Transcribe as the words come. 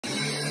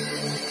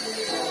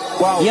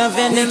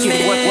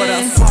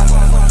YungVanTheMan.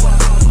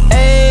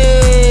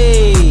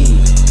 Hey,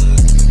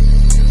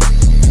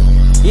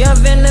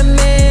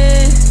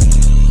 YungVanTheMan.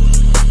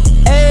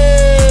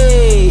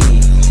 Hey,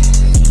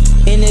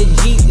 in the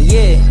Jeep,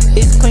 yeah,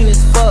 it's clean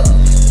as fuck.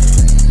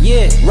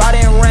 Yeah,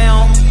 riding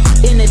around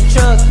in the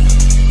truck.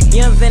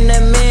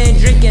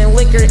 YungVanTheMan drinking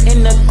liquor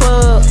in the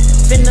club.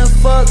 Finna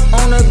fuck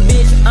on a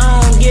bitch,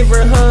 I don't give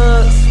her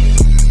hugs.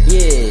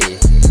 Yeah,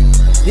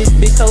 this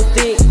bitch so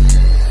thick,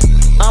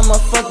 I'ma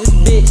fuck this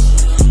bitch,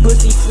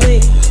 pussy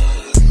slick.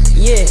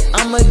 Yeah,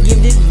 I'ma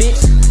give this bitch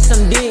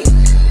some dick.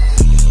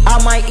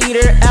 I might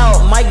eat her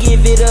out, might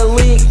give it a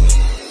lick.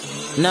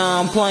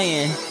 Nah, I'm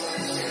playing,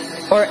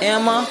 or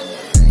am I?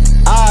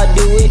 I'll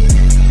do it,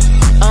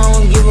 I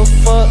don't give a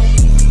fuck,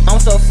 I'm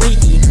so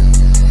freaky.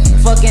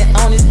 Fucking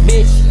on this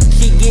bitch,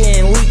 she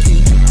getting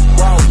leaky.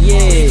 Wow,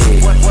 yeah,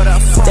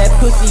 that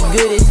pussy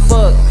good as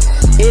fuck,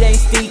 it ain't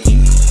sticky.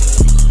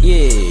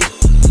 Yeah,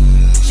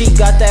 she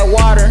got that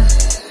water,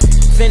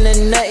 finna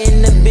nut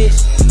in the bitch.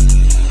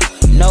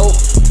 Nope,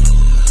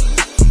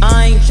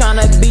 I ain't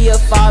tryna be a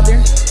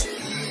father.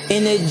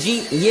 In the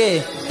Jeep,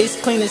 yeah, it's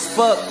clean as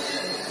fuck.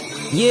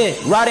 Yeah,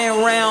 riding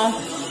around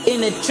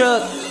in the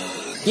truck.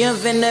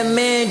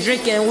 YungVanTheMan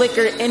drinking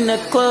liquor in the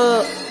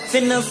club.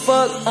 Finna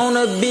fuck on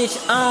a bitch,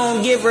 I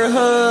don't give her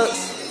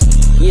hugs.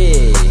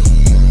 Yeah,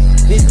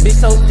 this bitch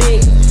so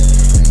thick,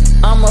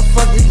 I'ma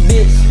fuck this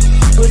bitch,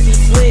 pussy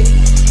slick.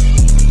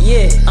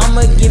 Yeah,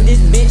 I'ma give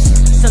this bitch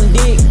some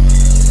dick.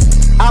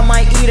 I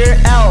might eat her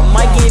out,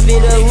 might give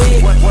it a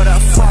lick.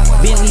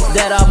 Bentleys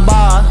that I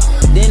buy,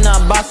 then I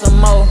buy some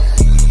more.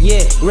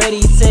 Yeah,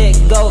 ready, set,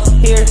 go,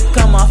 here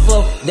come my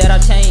flow that I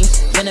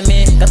changed.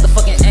 VanTheMan got the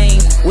fucking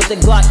aim, with the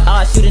Glock,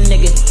 I shoot a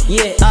nigga.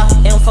 Yeah, I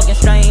am fucking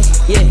strange,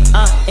 yeah,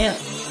 I am,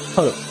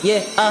 hold up,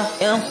 yeah, I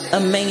am a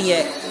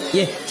maniac.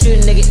 Yeah, shoot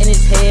a nigga in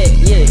his head,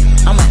 yeah,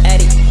 I'm an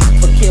addict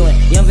for killing.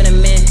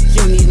 YungVanTheMan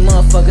shooting these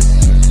motherfuckers,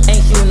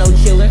 ain't shooting no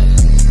chiller.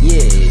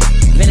 Yeah,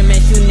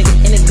 VanTheMan shooting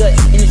nigga in the guts,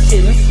 in the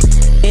chillin'.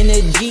 In the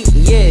Jeep,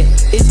 yeah,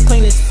 it's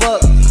clean as fuck.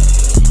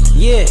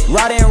 Yeah,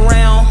 riding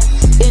around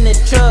in the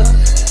truck.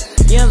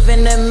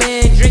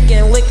 YungVanTheMan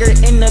drinking liquor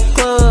in the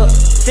club.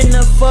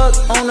 Finna fuck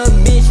on a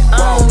bitch,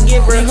 I don't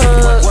give her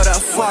hugs.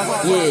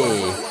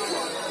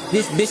 Yeah,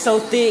 this bitch so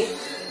thick,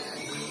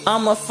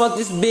 I'ma fuck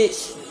this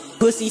bitch,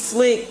 pussy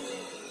slick.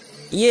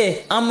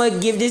 Yeah, I'ma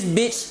give this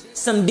bitch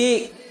some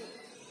dick.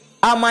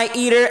 I might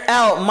eat her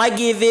out, might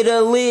give it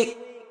a lick.